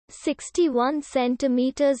61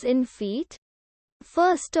 centimeters in feet?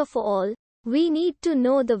 First of all, we need to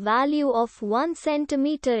know the value of 1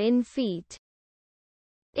 centimeter in feet.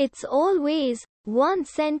 It's always 1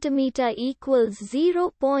 centimeter equals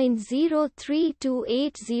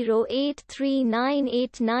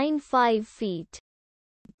 0.03280839895 feet.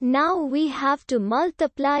 Now we have to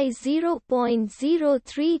multiply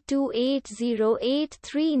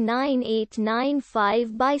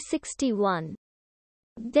 0.03280839895 by 61.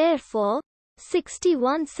 Therefore,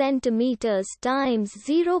 61 centimeters times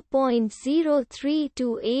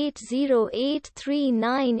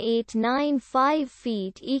 0.03280839895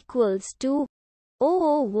 feet equals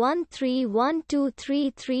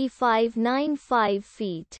 2.00131233595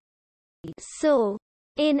 feet. So,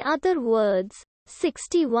 in other words,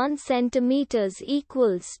 61 centimeters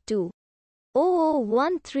equals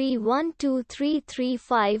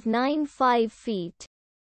 2.00131233595 feet.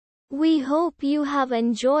 We hope you have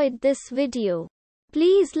enjoyed this video.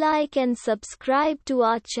 Please like and subscribe to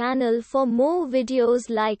our channel for more videos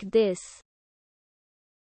like this.